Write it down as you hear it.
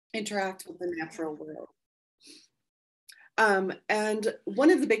interact with the natural world. And one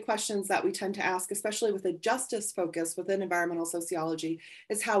of the big questions that we tend to ask, especially with a justice focus within environmental sociology,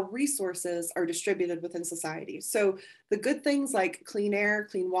 is how resources are distributed within society. So the good things like clean air,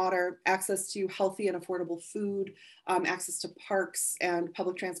 clean water, access to healthy and affordable food, access to parks and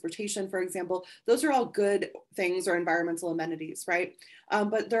public transportation, for example, those are all good things or environmental amenities, right?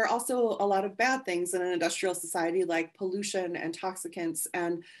 But there are also a lot of bad things in an industrial society like pollution and toxicants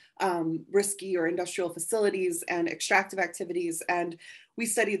and risky or industrial facilities and extractive activities. And we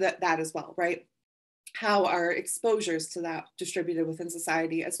study that as well, right? How are exposures to that distributed within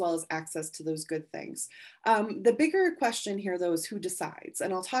society, as well as access to those good things. The bigger question here, though, is who decides?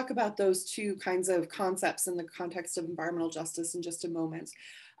 And I'll talk about those two kinds of concepts in the context of environmental justice in just a moment.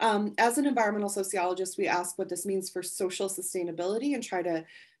 As an environmental sociologist, we ask what this means for social sustainability and try to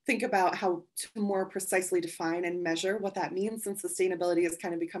think about how to more precisely define and measure what that means, since sustainability has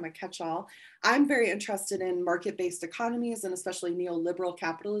kind of become a catch-all. I'm very interested in market-based economies and especially neoliberal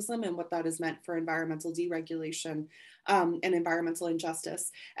capitalism and what that has meant for environmental deregulation and environmental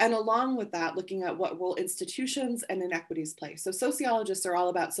injustice. And along with that, looking at what role institutions and inequities play. So sociologists are all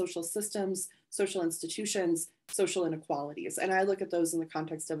about social systems, social institutions, social inequalities. And I look at those in the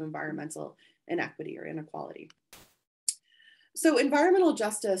context of environmental inequity or inequality. So environmental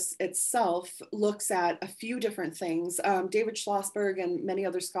justice itself looks at a few different things. David Schlossberg and many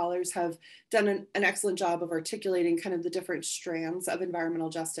other scholars have done an excellent job of articulating kind of the different strands of environmental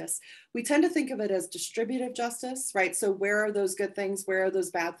justice. We tend to think of it as distributive justice, right? So where are those good things, where are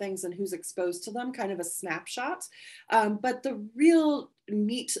those bad things, and who's exposed to them, kind of a snapshot. But the real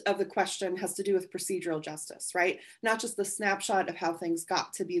meat of the question has to do with procedural justice, right? Not just the snapshot of how things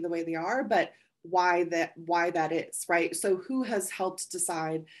got to be the way they are, but why that is, right? So who has helped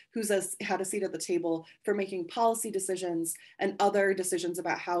decide, who's had a seat at the table for making policy decisions and other decisions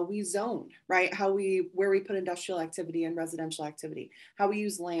about how we zone, right? Where we put industrial activity and residential activity, how we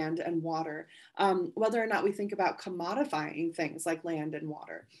use land and water, whether or not we think about commodifying things like land and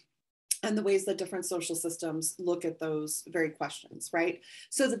water, and the ways that different social systems look at those very questions, right?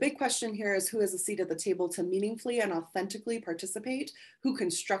 So the big question here is who has a seat at the table to meaningfully and authentically participate, who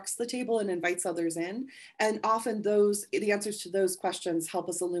constructs the table and invites others in. And often the answers to those questions help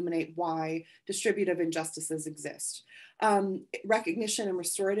us illuminate why distributive injustices exist. Recognition and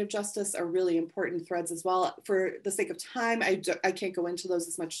restorative justice are really important threads as well. For the sake of time, I can't go into those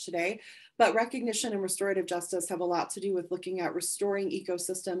as much today, but recognition and restorative justice have a lot to do with looking at restoring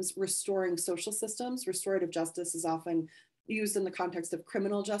ecosystems, restoring social systems. Restorative justice is often used in the context of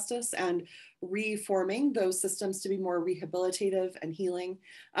criminal justice and reforming those systems to be more rehabilitative and healing.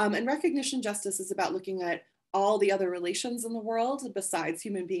 And recognition justice is about looking at all the other relations in the world besides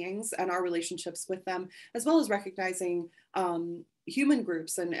human beings and our relationships with them, as well as recognizing human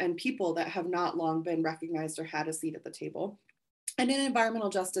groups and people that have not long been recognized or had a seat at the table. And in environmental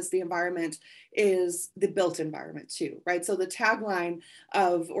justice, the environment is the built environment too, right? So the tagline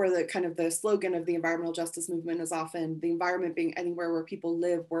or the kind of the slogan of the environmental justice movement is often the environment being anywhere where people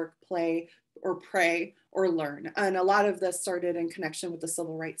live, work, play, or pray, or learn. And a lot of this started in connection with the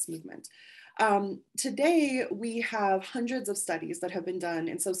civil rights movement. Today, we have hundreds of studies that have been done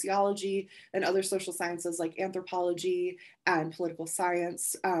in sociology and other social sciences like anthropology and political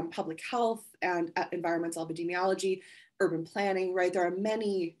science, public health, and environmental epidemiology, urban planning, right? There are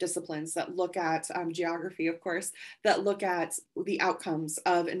many disciplines that look at geography, of course, that look at the outcomes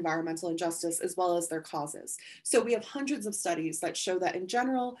of environmental injustice as well as their causes. So we have hundreds of studies that show that in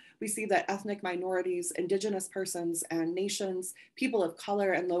general, we see that ethnic minorities, indigenous persons and nations, people of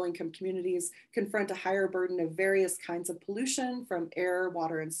color and low-income communities confront a higher burden of various kinds of pollution from air,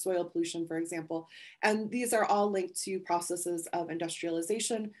 water, and soil pollution, for example. And these are all linked to processes of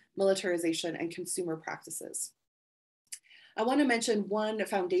industrialization, militarization, and consumer practices. I want to mention one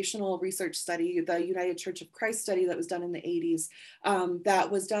foundational research study, the United Church of Christ study that was done in the 80s, that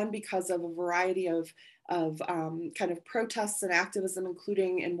was done because of a variety of kind of protests and activism,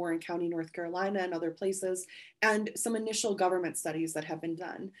 including in Warren County, North Carolina and other places, and some initial government studies that have been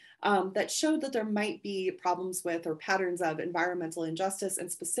done that showed that there might be problems with or patterns of environmental injustice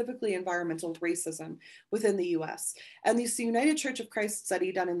and specifically environmental racism within the US. And this United Church of Christ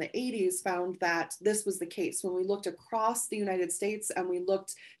study done in the 80s found that this was the case. When we looked across the United States and we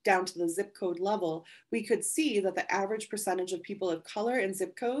looked down to the zip code level, we could see that the average percentage of people of color in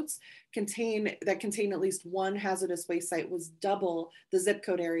zip codes contain at least one hazardous waste site was double the zip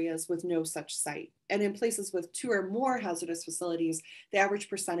code areas with no such site. And in places with 2 or more hazardous facilities, the average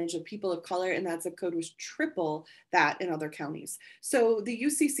percentage of people of color in that zip code was triple that in other counties. So the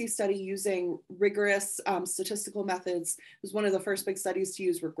UCC study, using rigorous statistical methods, was one of the first big studies to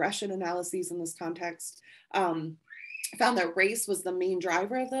use regression analyses in this context. Found that race was the main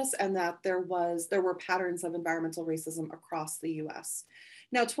driver of this, and that there were patterns of environmental racism across the US.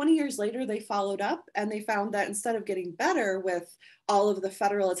 Now, 20 years later, they followed up and they found that instead of getting better with all of the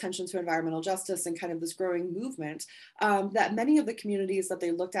federal attention to environmental justice and kind of this growing movement, that many of the communities that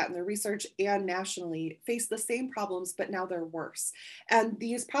they looked at in their research and nationally face the same problems, but now they're worse. And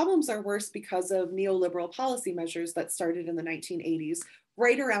these problems are worse because of neoliberal policy measures that started in the 1980s,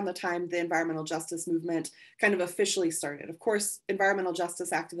 right around the time the environmental justice movement kind of officially started. Of course, environmental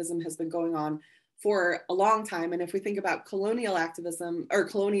justice activism has been going on for a long time. And if we think about colonial activism or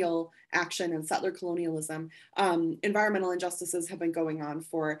colonial action and settler colonialism, environmental injustices have been going on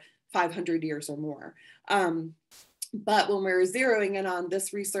for 500 years or more. But when we're zeroing in on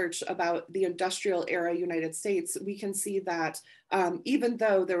this research about the industrial era United States, we can see that even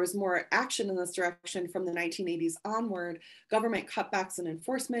though there was more action in this direction from the 1980s onward, government cutbacks in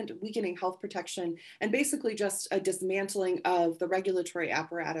enforcement, weakening health protection, and basically just a dismantling of the regulatory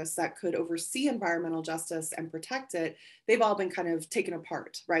apparatus that could oversee environmental justice and protect it, they've all been kind of taken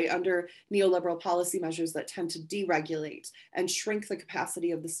apart, right, under neoliberal policy measures that tend to deregulate and shrink the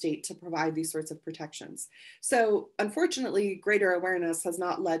capacity of the state to provide these sorts of protections. So unfortunately, greater awareness has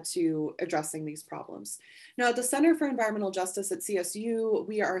not led to addressing these problems. Now, at the Center for Environmental Justice at CSU,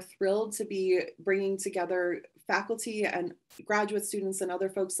 we are thrilled to be bringing together faculty and graduate students and other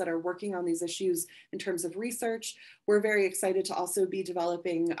folks that are working on these issues in terms of research. We're very excited to also be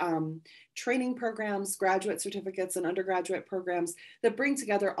developing training programs, graduate certificates, and undergraduate programs that bring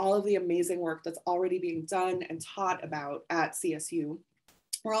together all of the amazing work that's already being done and taught about at CSU.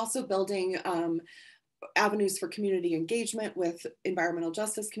 We're also building avenues for community engagement with environmental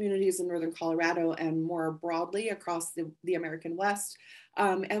justice communities in Northern Colorado and more broadly across the American West.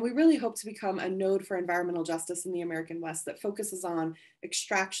 And we really hope to become a node for environmental justice in the American West that focuses on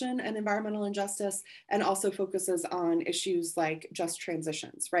extraction and environmental injustice, and also focuses on issues like just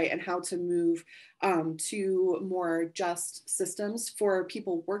transitions, right? And how to move to more just systems for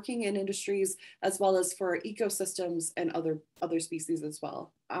people working in industries, as well as for ecosystems and other species as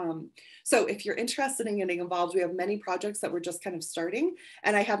well. So if you're interested in getting involved, we have many projects that we're just kind of starting,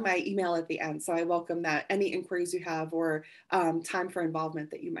 and I have my email at the end. So I welcome that, any inquiries you have or time for involvement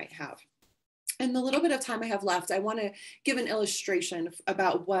that you might have. In the little bit of time I have left, I want to give an illustration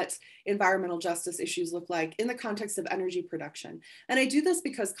about what environmental justice issues look like in the context of energy production. And I do this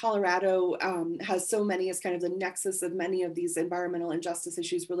because Colorado has so many, as kind of the nexus of many of these environmental injustice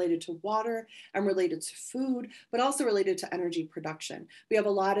issues related to water and related to food, but also related to energy production. We have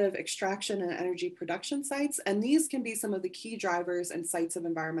a lot of extraction and energy production sites, and these can be some of the key drivers and sites of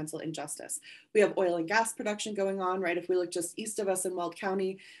environmental injustice. We have oil and gas production going on, right? If we look just east of us in Weld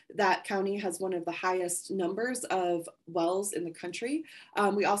County, that county has one of the highest numbers of wells in the country.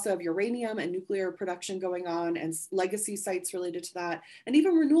 We also have uranium and nuclear production going on, and legacy sites related to that. And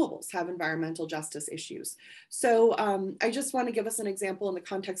even renewables have environmental justice issues. So I just want to give us an example in the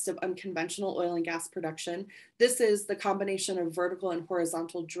context of unconventional oil and gas production. This is the combination of vertical and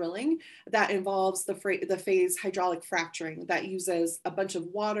horizontal drilling that involves the phase hydraulic fracturing that uses a bunch of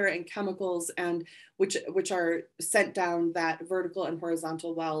water and chemicals, and which are sent down that vertical and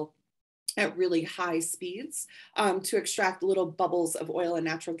horizontal well at really high speeds to extract little bubbles of oil and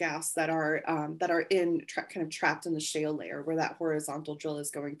natural gas that are kind of trapped in the shale layer where that horizontal drill is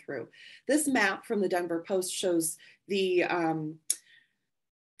going through. This map from the Denver Post shows the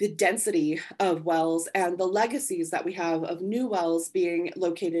density of wells and the legacies that we have of new wells being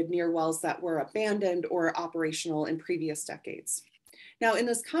located near wells that were abandoned or operational in previous decades. Now, in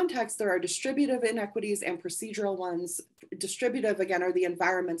this context, there are distributive inequities and procedural ones. Distributive, again, are the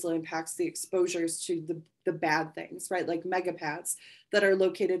environmental impacts, the exposures to the bad things, right? Like megapads that are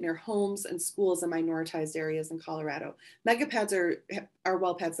located near homes and schools in minoritized areas in Colorado. Megapads are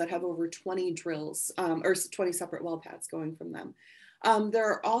well pads that have over 20 drills or 20 separate well pads going from them. There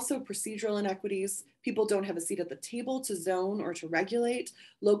are also procedural inequities. People don't have a seat at the table to zone or to regulate.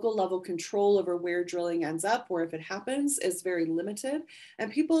 Local level control over where drilling ends up, or if it happens, is very limited.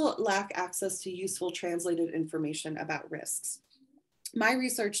 And people lack access to useful translated information about risks. my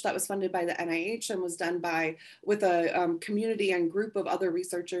research that was funded by the NIH and was done with a community and group of other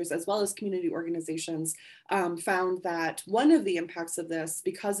researchers, as well as community organizations, found that one of the impacts of this,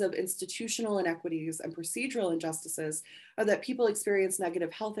 because of institutional inequities and procedural injustices, are that people experience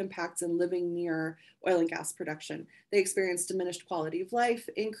negative health impacts in living near oil and gas production. They experience diminished quality of life,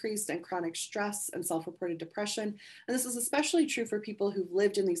 increased and chronic stress, and self-reported depression. And this is especially true for people who've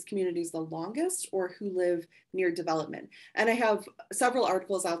lived in these communities the longest or who live near development. And I have several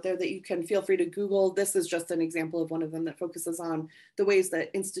articles out there that you can feel free to Google. This is just an example of one of them that focuses on the ways that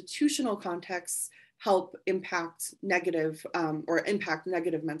institutional contexts help impact negative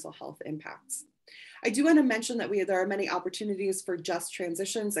negative mental health impacts. I do want to mention that there are many opportunities for just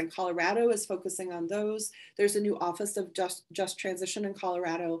transitions, and Colorado is focusing on those. There's a new Office of Just Transition in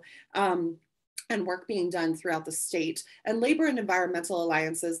Colorado, and work being done throughout the state. And labor and environmental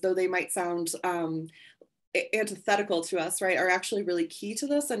alliances, though they might sound antithetical to us, right, are actually really key to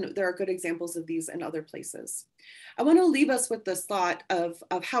this, and there are good examples of these in other places. I want to leave us with this thought of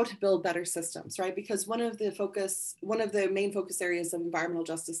how to build better systems, right? Because one of the main focus areas of environmental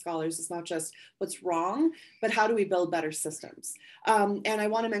justice scholars is not just what's wrong, but how do we build better systems? And I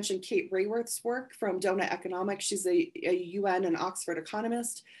want to mention Kate Rayworth's work from Donut Economics. She's a UN and Oxford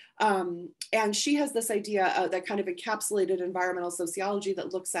economist. And she has this idea that kind of encapsulated environmental sociology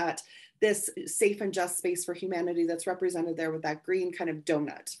that looks at this safe and just space for humanity that's represented there with that green kind of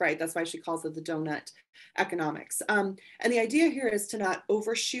donut, right? That's why she calls it the donut economics. And the idea here is to not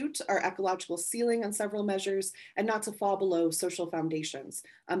overshoot our ecological ceiling on several measures and not to fall below social foundations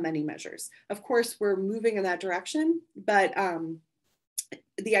on many measures. Of course, we're moving in that direction, but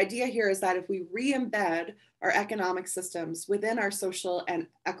the idea here is that if we re-embed our economic systems within our social and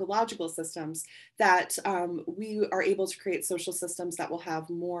ecological systems, that we are able to create social systems that will have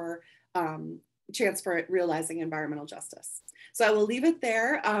more chance for realizing environmental justice. So I will leave it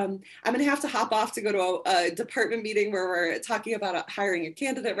there. I'm gonna have to hop off to go to a department meeting where we're talking about hiring a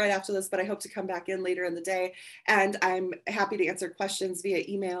candidate right after this, but I hope to come back in later in the day, and I'm happy to answer questions via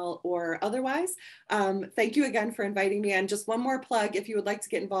email or otherwise. Thank you again for inviting me. And just one more plug, if you would like to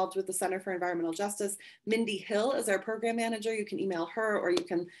get involved with the Center for Environmental Justice, Mindy Hill is our program manager. You can email her, or you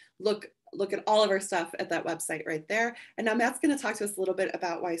can look at all of our stuff at that website right there. And now Matt's going to talk to us a little bit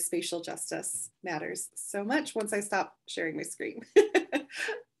about why spatial justice matters so much once I stop sharing my screen.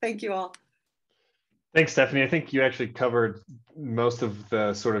 Thank you all. Thanks, Stephanie. I think you actually covered most of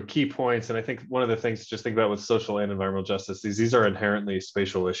the sort of key points. And I think one of the things to just think about with social and environmental justice, these are inherently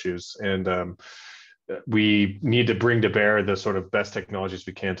spatial issues. And we need to bring to bear the sort of best technologies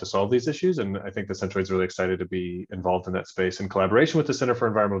we can to solve these issues. And I think the Centroid is really excited to be involved in that space in collaboration with the Center for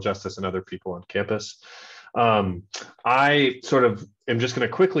Environmental Justice and other people on campus. I sort of am just going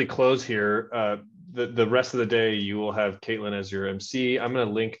to quickly close here. The rest of the day, you will have Caitlin as your MC. I'm going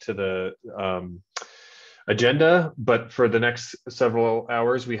to link to the agenda, but for the next several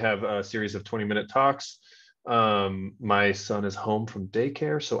hours, we have a series of 20-minute talks. My son is home from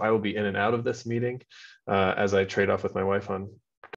daycare, so I will be in and out of this meeting as I trade off with my wife on